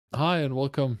Hi, and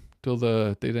welcome to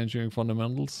the Data Engineering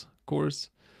Fundamentals course.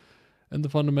 In the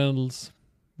fundamentals,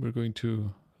 we're going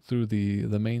to through the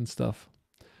main stuff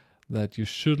that you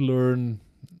should learn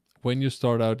when you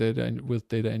start out with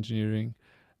data engineering,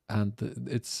 and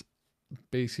it's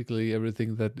basically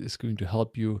everything that is going to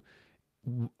help you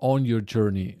on your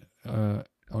journey,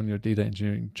 on your data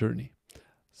engineering journey.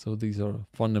 So these are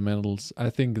fundamentals.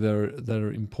 I think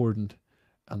they're important,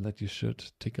 and that you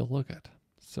should take a look at.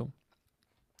 So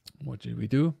what did we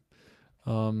do?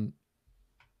 Um,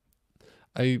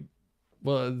 I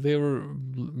well, they were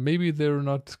maybe they're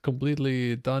not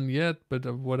completely done yet, but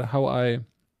what how I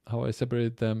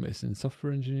separate them is in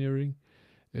software engineering,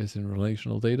 is in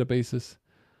relational databases,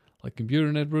 like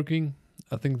computer networking.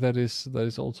 I think that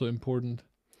is also important.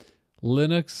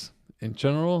 Linux in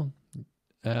general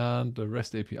and the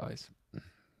REST APIs.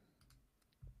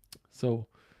 So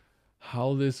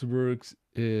how this works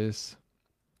is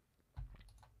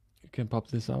you can pop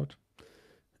this out.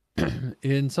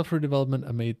 In software development,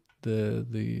 I made the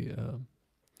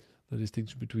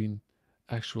distinction between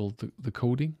the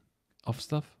coding of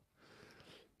stuff,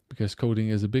 because coding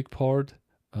is a big part.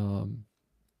 Um,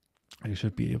 you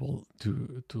should be able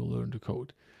to learn to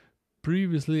code.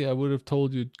 Previously, I would have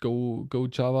told you go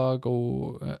Java,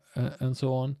 go and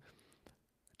so on.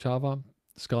 Java,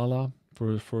 Scala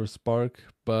for Spark,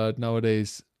 but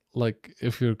nowadays, like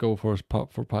if you go for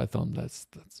Python, that's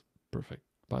perfect.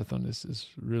 Python is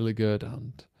really good,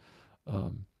 and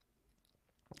um,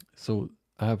 so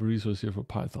I have a resource here for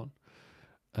Python.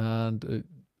 And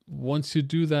once you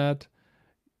do that,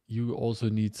 you also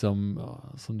need some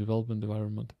development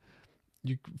environment.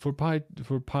 You for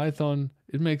Python,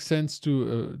 it makes sense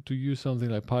to use something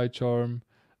like PyCharm,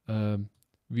 um,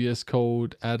 VS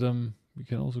Code, Atom. You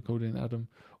can also code in Atom,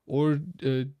 or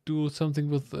do something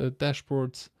with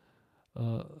dashboards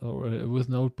or with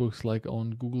notebooks like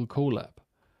on Google Colab.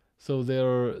 So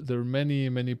there are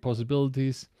many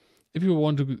possibilities. If you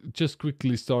want to just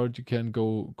quickly start, you can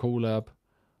go Colab.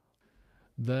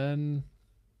 Then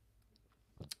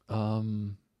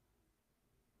um,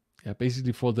 yeah,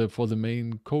 basically for the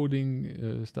main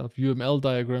coding stuff, UML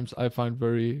diagrams I find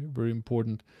very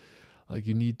important. Like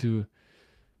you need to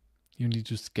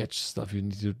sketch stuff. You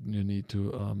need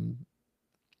to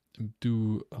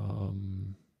do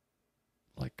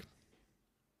like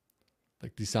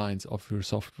designs of your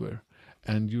software,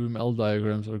 and UML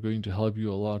diagrams are going to help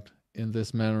you a lot in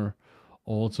this manner.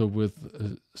 Also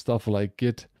with stuff like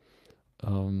Git.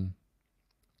 Um,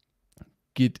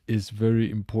 Git is very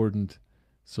important,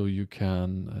 so you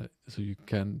can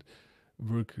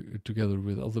work together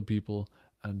with other people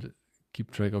and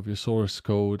keep track of your source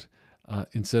code,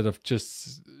 instead of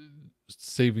just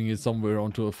saving it somewhere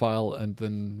onto a file, and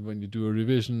then when you do a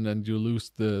revision and you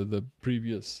lose um,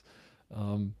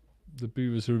 the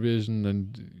previous revision,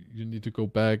 and you need to go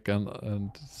back and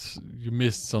you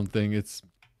missed something. It's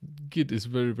Git is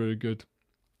very good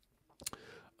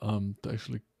to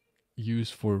actually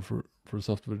use for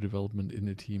software development in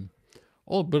a team.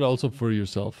 But also for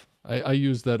yourself. I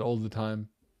use that all the time,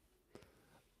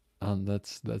 and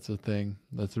that's a thing.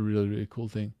 That's a really cool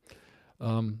thing.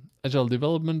 Agile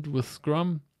development with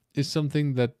Scrum is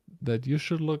something that you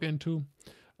should look into.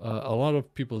 A lot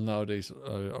of people nowadays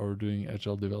are doing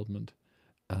agile development,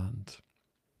 and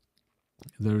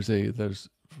there's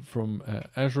from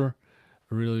Azure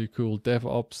a really cool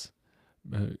DevOps,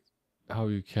 uh, how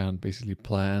you can basically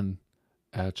plan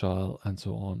agile and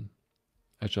so on,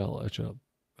 agile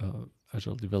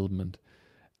agile development,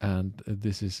 and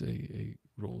this is a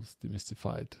roles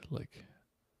demystified, like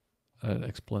an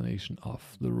explanation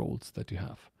of the roles that you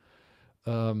have.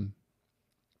 Um,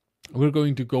 we're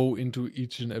going to go into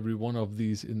each and every one of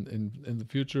these in the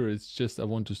future. It's just I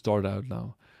want to start out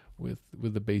now with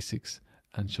the basics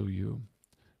and show you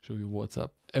what's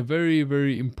up. A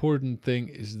very important thing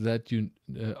is that you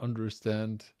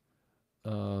understand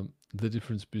the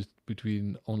difference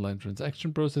between online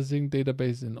transaction processing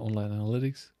database and online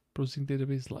analytics processing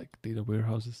database, like data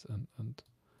warehouses and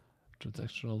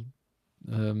transactional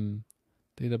um,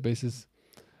 databases.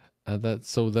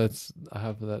 That's I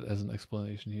have that as an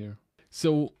explanation here.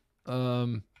 So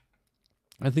um,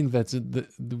 I think that's it.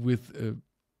 With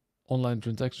online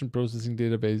transaction processing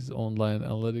database, online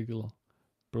analytical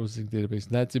processing database,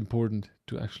 that's important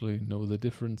to actually know the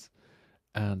difference.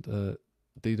 And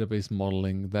database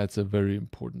modeling, that's a very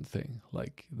important thing.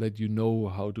 Like that you know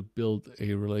how to build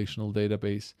a relational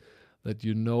database, that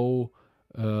you know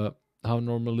how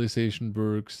normalization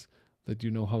works, that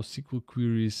you know how SQL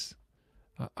queries,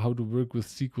 how to work with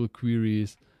SQL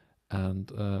queries, and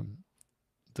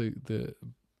the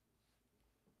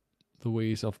the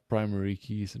ways of primary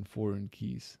keys and foreign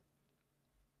keys.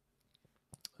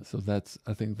 So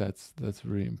I think that's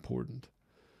very important.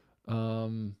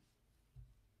 That's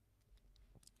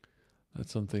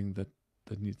something that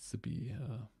needs to be,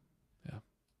 yeah.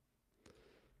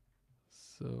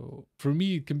 So for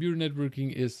me, computer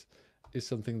networking is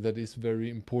something that is very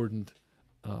important.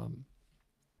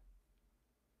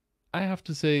 I have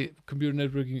to say, computer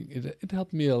networking, it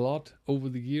helped me a lot over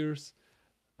the years.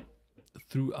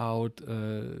 Throughout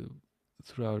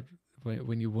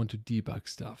when you want to debug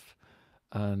stuff,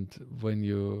 and when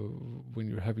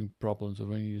you're having problems, or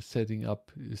when you're setting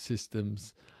up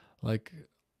systems, like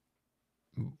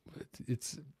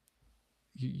it's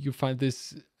you find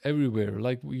this everywhere.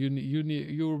 Like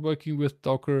you're working with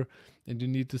Docker, and you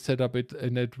need to set up a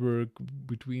network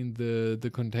between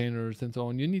the containers and so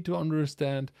on. You need to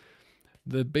understand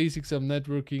the basics of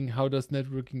networking. How does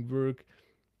networking work?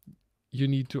 You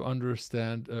need to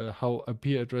understand how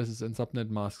IP addresses and subnet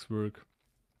masks work.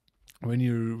 When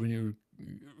you're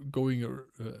going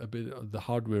a bit of the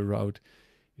hardware route,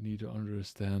 you need to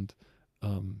understand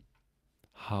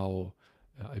how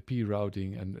IP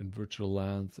routing and virtual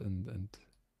LANs and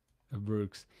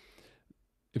works.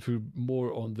 If you're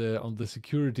more on the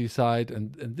security side,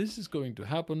 and this is going to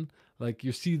happen, like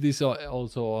you see this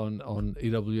also on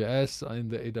AWS, in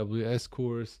the AWS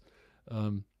course.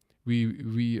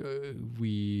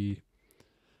 We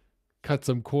cut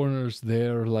some corners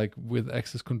there, like with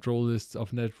access control lists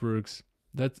of networks.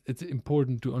 It's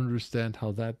important to understand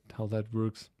how that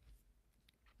works,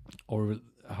 or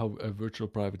how a virtual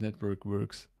private network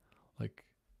works, like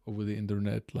over the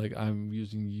internet. Like I'm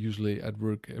using usually at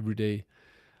work every day.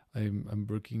 I'm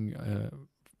working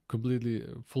completely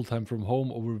full-time from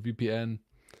home over VPN.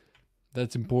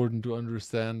 That's important to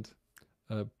understand.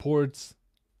 Ports,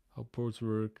 how ports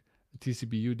work,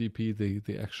 TCP UDP,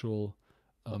 the actual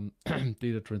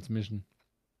data transmission.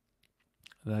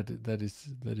 That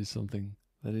is something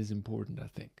that is important, I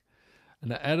think.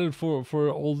 And I added for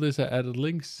all this, I added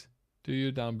links to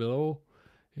you down below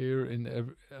here.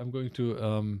 I'm going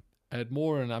to add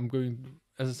more, and I'm going,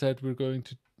 as I said, we're going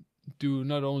to do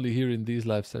not only here in these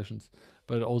live sessions,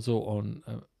 but also on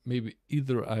maybe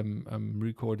either I'm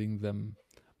recording them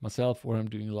myself, or I'm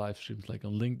doing live streams like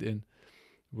on LinkedIn,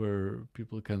 where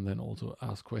people can then also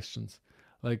ask questions.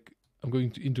 Like I'm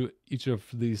going into each of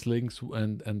these links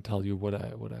and tell you what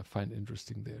I find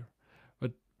interesting there.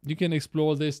 But you can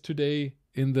explore this today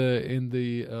in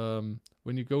the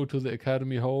when you go to the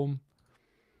Academy home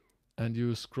and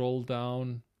you scroll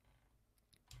down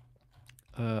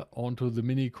onto the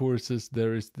mini courses.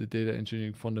 There is the data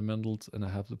engineering fundamentals, and I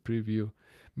have the preview.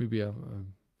 Maybe I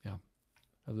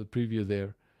have the preview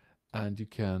there, and you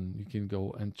can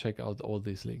go and check out all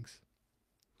these links.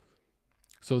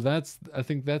 So I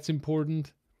think that's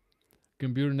important.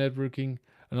 Computer networking.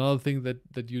 Another thing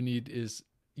that you need is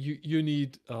you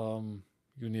need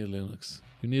Linux.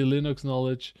 You need Linux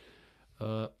knowledge.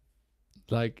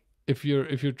 Like if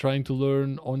you're trying to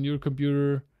learn on your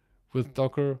computer with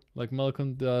Docker, like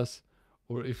Malcolm does,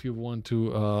 or if you want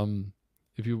to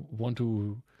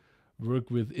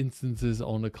work with instances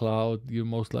on the cloud, you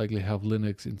most likely have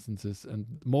Linux instances, and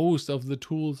most of the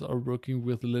tools are working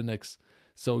with Linux.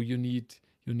 So you need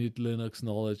Linux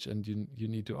knowledge, and you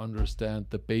need to understand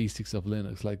the basics of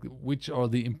Linux, like which are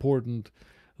the important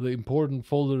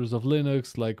folders of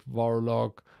Linux, like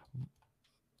varlog,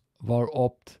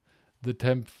 varopt, the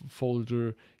temp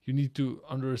folder. You need to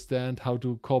understand how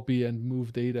to copy and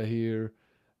move data here,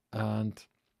 and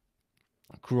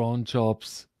cron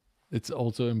jobs. It's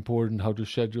also important how to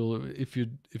schedule. If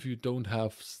you don't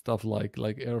have stuff like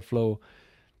Airflow,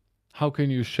 how can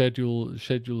you schedule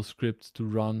scripts to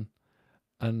run,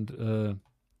 and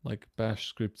like bash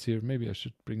scripts here. Maybe I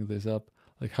should bring this up,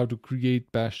 like how to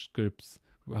create bash scripts,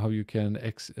 how you can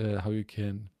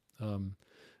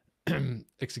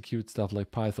execute stuff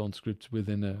like Python scripts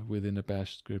within a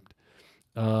bash script,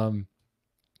 how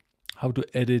to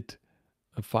edit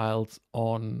files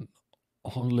on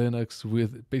Linux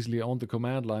with basically on the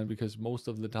command line, because most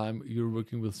of the time you're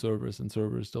working with servers, and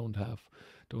servers don't have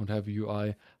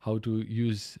UI. How to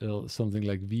use something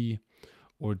like V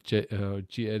or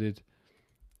gedit.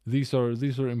 These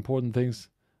are important things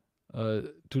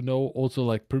to know. Also,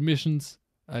 like permissions.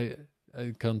 I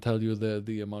can't tell you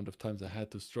the amount of times I had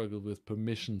to struggle with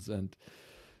permissions, and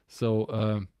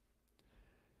so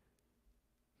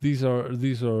these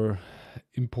are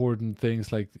important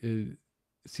things, like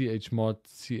chmod,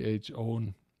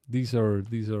 chown. These are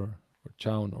or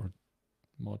chown or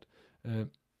mod.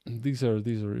 These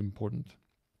are important.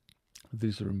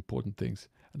 These are important things.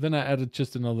 And then I added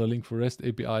just another link for REST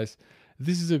APIs.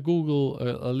 This is a Google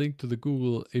a link to the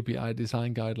Google API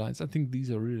design guidelines. I think these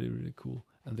are really, really cool,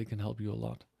 and they can help you a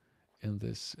lot in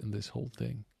this whole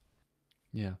thing.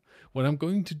 Yeah. What I'm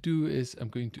going to do is I'm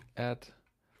going to add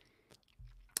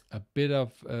a bit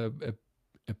of a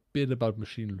bit about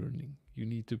machine learning. You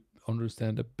need to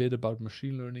understand a bit about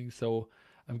machine learning. So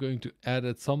I'm going to add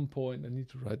at some point. I need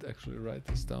to actually write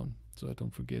this down so I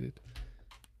don't forget it.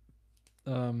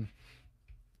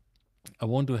 I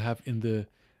want to have in the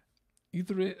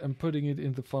either I'm putting it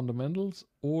in the fundamentals,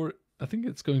 or I think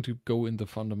it's going to go in the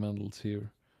fundamentals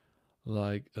here,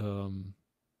 like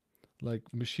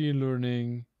machine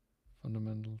learning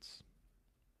fundamentals,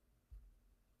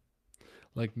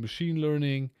 like machine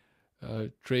learning,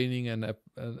 training and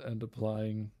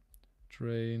applying,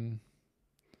 train,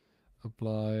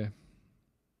 apply,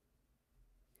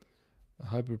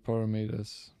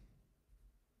 hyperparameters,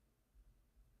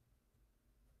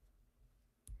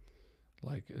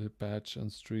 like batch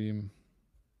and stream,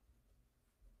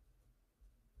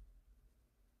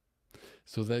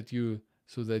 so that you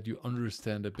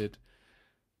understand a bit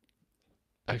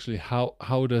actually how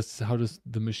does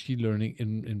the machine learning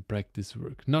in practice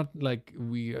work. Not like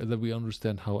we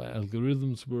understand how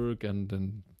algorithms work and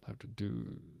then how to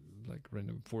do like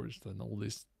random forest and all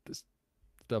this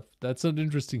stuff. That's not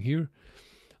interesting here.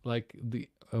 Like the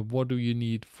what do you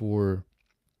need for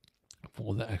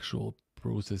the actual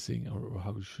processing, or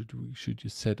how should you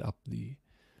set up the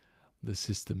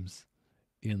systems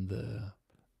in the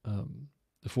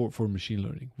for machine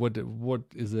learning? What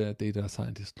is a data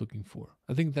scientist looking for?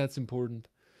 I think that's important.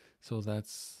 So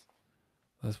that's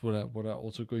what I'm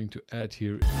also going to add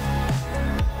here.